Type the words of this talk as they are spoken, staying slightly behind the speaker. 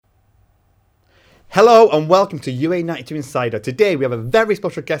Hello and welcome to UA92 Insider. Today we have a very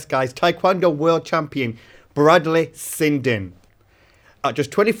special guest, guys, Taekwondo World Champion Bradley Sinden. At just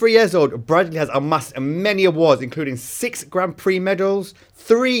 23 years old, Bradley has amassed many awards, including 6 Grand Prix medals,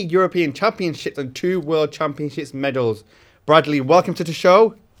 3 European Championships and 2 World Championships medals. Bradley, welcome to the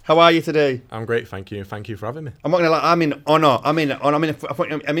show. How are you today? I'm great, thank you. Thank you for having me. I'm not gonna lie, I'm in honour. I'm in an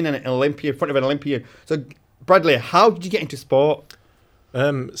Olympian, in front of an Olympian. So, Bradley, how did you get into sport?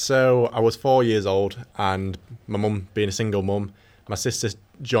 So I was 4 years old, and my mum, being a single mum, my sister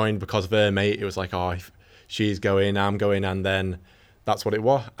joined because of her mate. It was like, oh, if she's going, I'm going, and then that's what it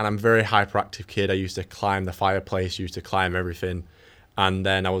was. And I'm a very hyperactive kid. I used to climb the fireplace, used to climb everything, and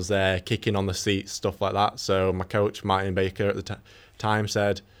then I was there kicking on the seats, stuff like that. So my coach, Martin Baker, at the time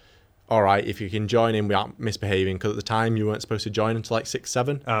said, all right, if you can join in without misbehaving, because at the time you weren't supposed to join until like 6,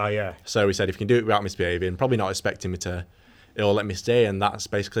 7. Oh, yeah. So he said, if you can do it without misbehaving, probably not expecting me to, it'll let me stay, and that's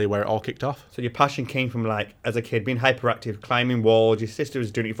basically where it all kicked off. So your passion came from, like, as a kid, being hyperactive, climbing walls. Your sister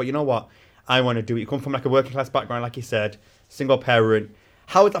was doing it. You thought, you know what, I want to do it. You come from like a working class background, like you said, single parent.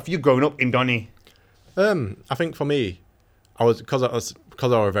 How was that for you growing up in Donny? I think for me, because I was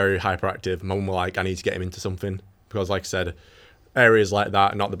very hyperactive. Mum were like, I need to get him into something, because, like I said, areas like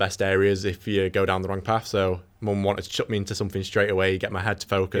that are not the best areas if you go down the wrong path. So Mum wanted to chuck me into something straight away, get my head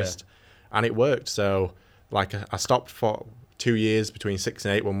focused, and it worked. So like I stopped for 2 years between 6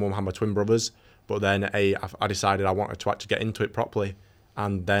 and 8 when Mum had my twin brothers, but then I decided I wanted to actually get into it properly,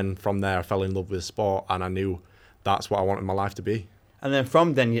 and then from there I fell in love with sport, and I knew that's what I wanted my life to be. And then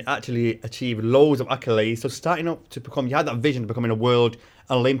from then you actually achieved loads of accolades. So starting up to become, you had that vision of becoming a world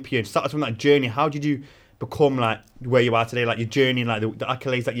Olympian. Started from that journey. How did you become like where you are today? Like your journey, like the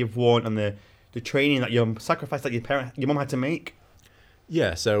accolades that you've won, and the training that your sacrifice that your mum had to make.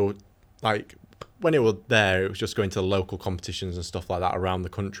 Yeah, so like when it was there, it was just going to the local competitions and stuff like that around the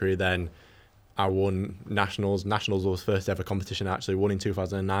country. Then I won nationals. Nationals was the first ever competition I actually won in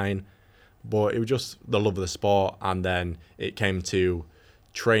 2009. But it was just the love of the sport, and then it came to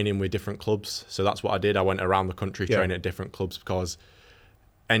training with different clubs. So that's what I did. I went around the country training at different clubs, because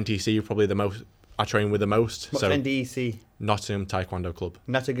NTC probably the most I trained with the most. What's NDEC? Nottingham Taekwondo Club.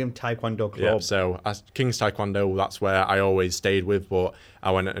 Nottingham Taekwondo Club. Yeah, so as King's Taekwondo, that's where I always stayed with, but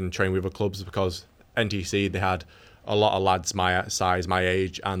I went and trained with the clubs because NTC, they had a lot of lads my size, my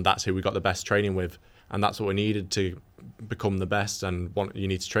age, and that's who we got the best training with. And that's what we needed to become the best, and you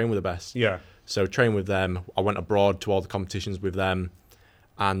need to train with the best. Yeah. So train with them. I went abroad to all the competitions with them,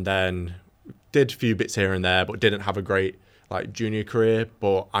 and then did a few bits here and there, but didn't have a great like junior career.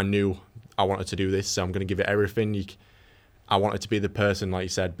 But I knew I wanted to do this, so I'm going to give it everything. I wanted to be the person, like you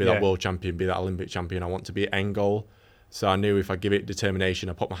said, be that world champion, be that Olympic champion. I want to be end goal. So I knew if I give it determination,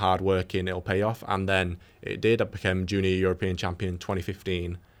 I put my hard work in, it'll pay off. And then it did. I became junior European champion in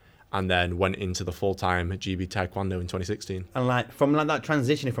 2015. And then went into the full-time GB Taekwondo in 2016. And like from like that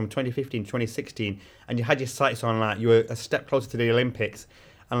transition from 2015 to 2016, and you had your sights on like you were a step closer to the Olympics,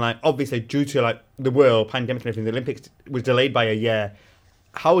 and like obviously due to like the world pandemic and everything, the Olympics was delayed by a year.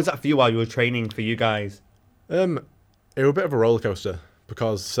 How was that for you while you were training for you guys? It was a bit of a roller coaster,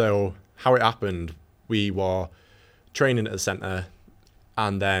 because so how it happened, we were training at the centre,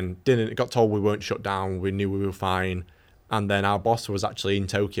 and then got told we weren't shut down. We knew we were fine. And then our boss was actually in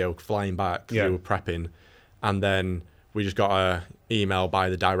Tokyo flying back. We were prepping. And then we just got an email by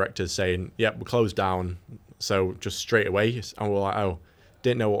the directors saying, yep, we're closed down. So just straight away. And we were like, oh,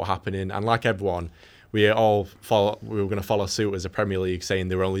 didn't know what was happening. And like everyone, we were going to follow suit as a Premier League, saying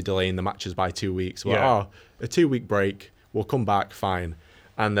they were only delaying the matches by 2 weeks. We're like, oh, a 2-week break. We'll come back, fine.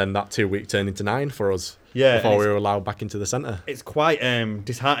 And then that 2 week turned into 9 for us before we were allowed back into the centre. It's quite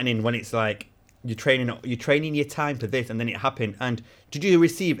disheartening when it's like, you're training your time for this, and then it happened. And did you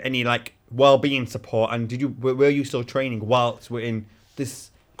receive any like well-being support? And were you still training whilst we're in this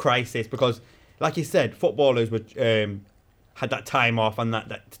crisis? Because, like you said, footballers were had that time off and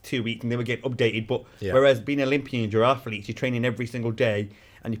that 2 weeks, and they were getting updated. But whereas being Olympians, you're athletes, you're training every single day,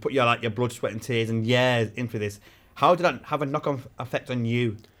 and you put your blood, sweat, and tears and years into this. How did that have a knock-on effect on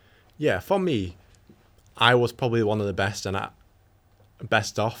you? Yeah, for me, I was probably one of the best and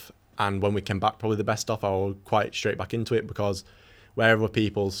best off. And when we came back, probably the best off, I was quite straight back into it, because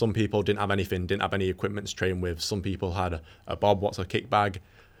some people didn't have anything, didn't have any equipment to train with. Some people had a bob, what's a kick bag.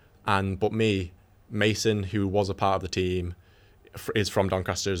 But me, Mason, who was a part of the team, is from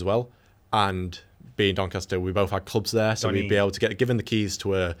Doncaster as well. And being Doncaster, we both had clubs there. So we'd be able to get given the keys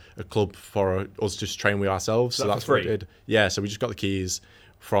to a club for us to just train with ourselves. So that's what we did. Yeah, so we just got the keys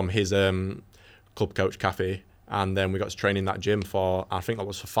from his club coach, Cafe. And then we got to train in that gym for, I think that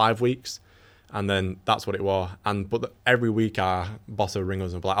was for 5 weeks. And then that's what it was. But every week our boss would ring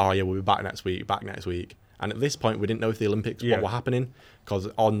us and be like, oh yeah, we'll be back next week. And at this point, we didn't know if the Olympics what were happening, because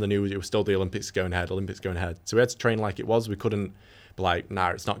on the news it was still the Olympics going ahead. So we had to train like it was. We couldn't be like, nah,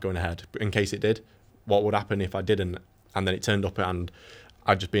 it's not going ahead. But in case it did, what would happen if I didn't? And then it turned up and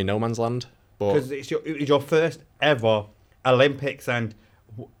I'd just be in no man's land. Because it's your first ever Olympics, and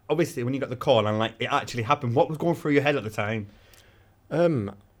obviously when you got the call and like it actually happened, what was going through your head at the time?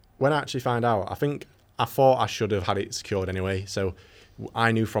 When I actually found out, I thought I should have had it secured anyway. So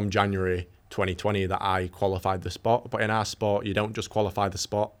I knew from January 2020 that I qualified the spot. But in our sport, you don't just qualify the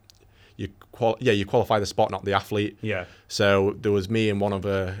spot. You qualify the spot, not the athlete. Yeah. So there was me and one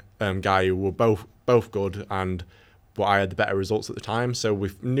other guy who were both good, but I had the better results at the time. So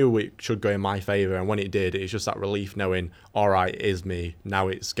we knew it should go in my favour. And when it did, it's just that relief knowing, all right, it is me. Now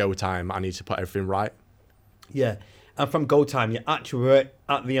it's go time. I need to put everything right. Yeah. And from go time, you actually were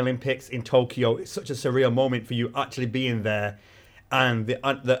at the Olympics in Tokyo. It's such a surreal moment for you actually being there. And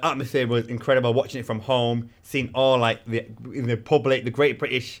the atmosphere was incredible, watching it from home, seeing all like in the public, the great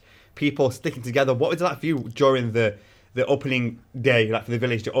British people sticking together. What was it like for you during the opening day, like for the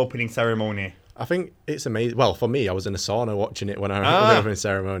village, the opening ceremony? I think it's amazing. Well, for me, I was in a sauna watching it when I was in the opening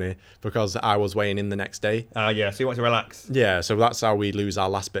ceremony because I was weighing in the next day. Yeah, so you want to relax? Yeah, so that's how we lose our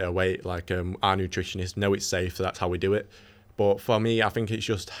last bit of weight. Like our nutritionists know it's safe, so that's how we do it. But for me, I think it's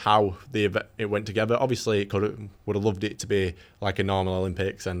just how it went together. Obviously, would have loved it to be like a normal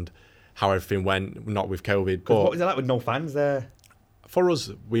Olympics and how everything went, not with COVID. But what was it like with no fans there? For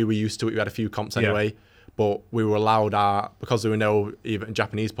us, we were used to it. We had a few comps anyway. Yeah. But we were allowed because there were no even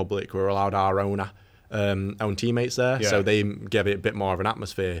Japanese public, we were allowed our own teammates there. Yeah. So they gave it a bit more of an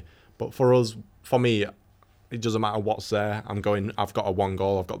atmosphere. But for me, it doesn't matter what's there. I've got one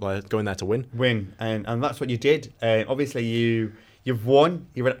goal. I've got going there to win. And that's what you did. Obviously, you've won.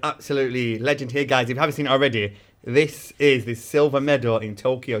 You're an absolutely legend here, guys. If you haven't seen it already, this is the silver medal in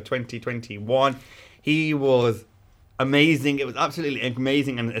Tokyo 2021. He was amazing. It was absolutely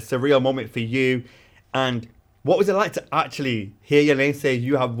amazing and a surreal moment for you. And what was it like to actually hear your name say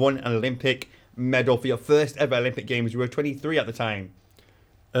you have won an Olympic medal for your first ever Olympic Games? You were 23 at the time.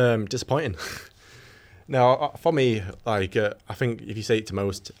 Disappointing. No, for me, I think if you say it to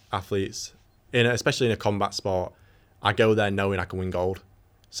most athletes, especially in a combat sport, I go there knowing I can win gold.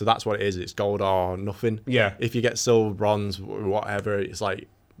 So that's what it is. It's gold or nothing. Yeah. If you get silver, bronze, whatever, it's like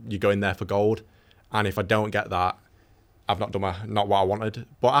you go in there for gold. And if I don't get that, I've not done not what I wanted.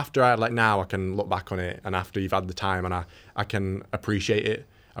 But after now I can look back on it, and after you've had the time, and I can appreciate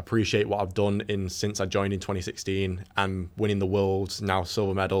what I've done since I joined in 2016 and winning the Worlds, now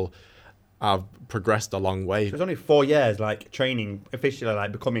silver medal. I've progressed a long way. So it's only 4 years like training officially,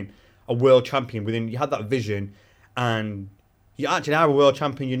 like becoming a world champion. You had that vision, and you actually are a world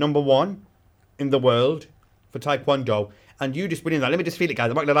champion. You're number 1 in the world for Taekwondo. And you just winning that. Let me just feel it, guys.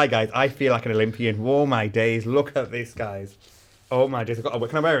 I'm not going to lie, guys. I feel like an Olympian. Oh, my days. Look at this, guys. Oh, my days. Can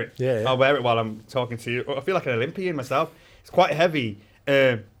I wear it? Yeah. I'll wear it while I'm talking to you. I feel like an Olympian myself. It's quite heavy.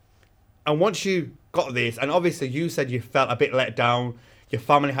 And once you got this, and obviously you said you felt a bit let down. Your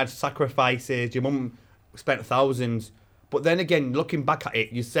family had sacrifices. Your mum spent thousands. But then again, looking back at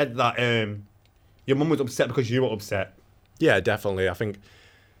it, you said that your mum was upset because you were upset. Yeah, definitely. I think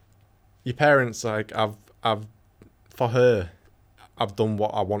your parents, for her, I've done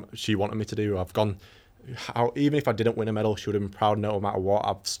what she wanted me to do. I've gone, even if I didn't win a medal, she would have been proud no matter what.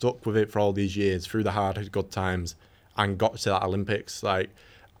 I've stuck with it for all these years, through the hard, good times, and got to that Olympics.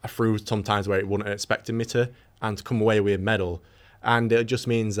 Through some times where it wouldn't have expected me to, and to come away with a medal. And it just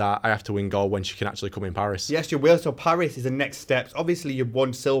means that I have to win gold when she can actually come in Paris. Yes, you will. So Paris is the next steps. Obviously, you've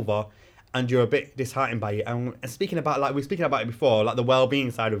won silver, and you're a bit disheartened by it. And we were speaking about it before, like the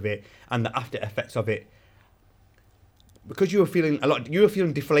well-being side of it and the after effects of it. Because you were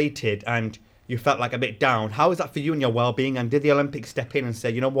feeling deflated and you felt like a bit down. How is that for you and your well-being? And did the Olympics step in and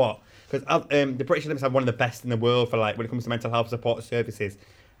say, you know what? Because the British Olympics have one of the best in the world for when it comes to mental health support services.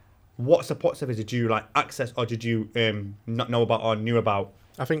 What support service did you access, or did you not know about or knew about?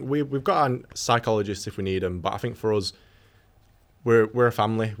 I think we've got a psychologist if we need them, but I think for us, we're a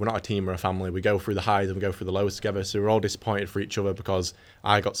family. We're not a team, we're a family. We go through the highs and we go through the lows together. So we're all disappointed for each other because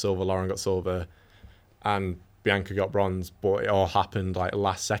I got silver, Lauren got silver, and Bianca got bronze, but it all happened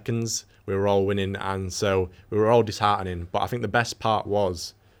last seconds. We were all winning, and so we were all disheartening. But I think the best part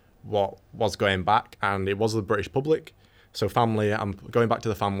was what was going back, and it was the British public. So family, I'm going back to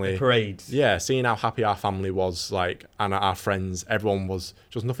the family. The parades. Yeah, seeing how happy our family was, and our friends, everyone was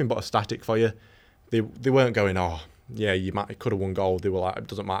just nothing but ecstatic for you. They weren't going, oh, yeah, you could have won gold. They were like, it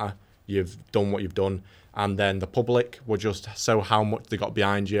doesn't matter. You've done what you've done. And then the public were just so how much they got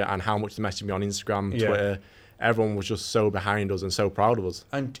behind you and how much they messaged me on Instagram, Twitter. Everyone was just so behind us and so proud of us.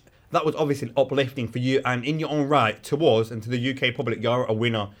 And that was obviously uplifting for you. And in your own right, to us and to the UK public, you're a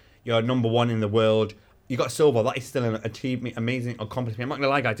winner. You're number one in the world. You got silver. That is still an achievement, amazing accomplishment. I'm not going to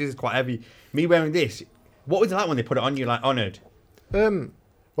lie, guys. This is quite heavy. Me wearing this, what was it like when they put it on you, like, honoured?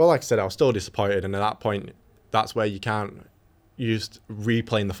 Well, like I said, I was still disappointed. And at that point, that's where you can't use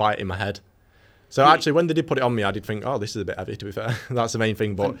replaying the fight in my head. So actually, when they did put it on me, I did think, oh, this is a bit heavy, to be fair. That's the main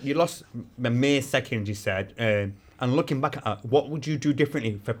thing. But and you lost a mere seconds, you said. And looking back at that, what would you do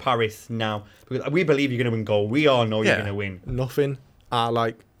differently for Paris now? Because we believe you're going to win gold. We all know you're going to win. Nothing. There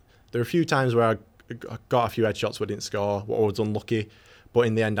are a few times where I got a few headshots but didn't score. What I was unlucky. But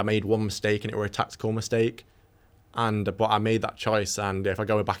in the end, I made one mistake and it was a tactical mistake. But I made that choice. And if I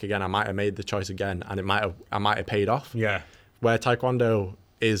go back again, I might have made the choice again. And I might have paid off. Yeah. Where Taekwondo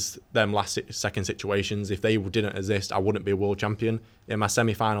is them second situations. If they didn't exist, I wouldn't be a world champion. In my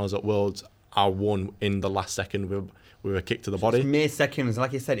semi-finals at Worlds, I won in the last second with a kick to the body. It's mere seconds.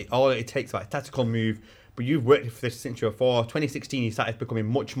 Like you said, all it takes like a tactical move. But you've worked for this since you were 4. 2016, you started becoming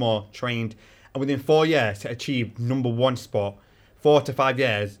much more trained. And within 4 years to achieve number 1 spot, 4 to 5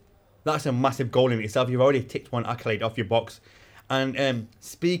 years, that's a massive goal in itself. You've already ticked one accolade off your box. And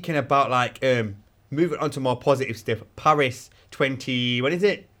speaking about moving on to more positive stuff, Paris 20, when is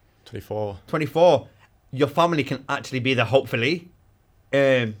it? 24. Your family can actually be there, hopefully.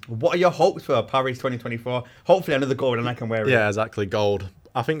 What are your hopes for Paris 2024? Hopefully another gold and I can wear it. Yeah, exactly, gold.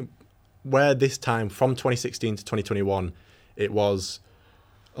 I think where this time, from 2016 to 2021, it was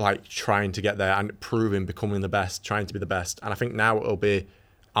like trying to get there and proving, becoming the best, trying to be the best. And I think now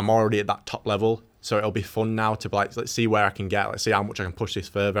I'm already at that top level. So it'll be fun now to let's see where I can get. Let's see how much I can push this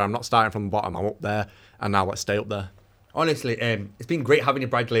further. I'm not starting from the bottom. I'm up there. And now let's stay up there. Honestly, it's been great having you,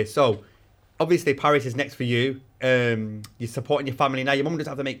 Bradley. So, obviously, Paris is next for you. You're supporting your family now. Your mum doesn't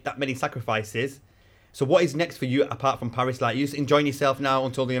have to make that many sacrifices. So, what is next for you apart from Paris? Like, you just enjoying yourself now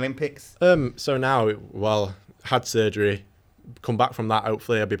until the Olympics? So now, had surgery. Come back from that.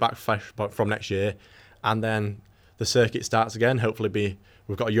 Hopefully, I'll be back fresh from next year. And then the circuit starts again. Hopefully,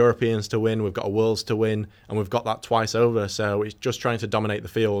 we've got Europeans to win, we've got a Worlds to win, and we've got that twice over. So it's just trying to dominate the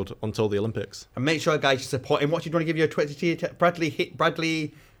field until the Olympics. And make sure, guys, you support him. What do you want to give your Twitter to?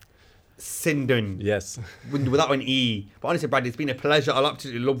 Bradley Sinden. Yes. Without an E. But honestly, Bradley, it's been a pleasure. I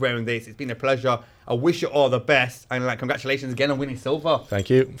absolutely love wearing this. It's been a pleasure. I wish you all the best. And congratulations again on winning silver. Thank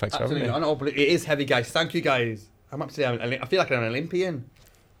you. Thanks for having me. It is heavy, guys. Thank you, guys. I feel like I'm an Olympian.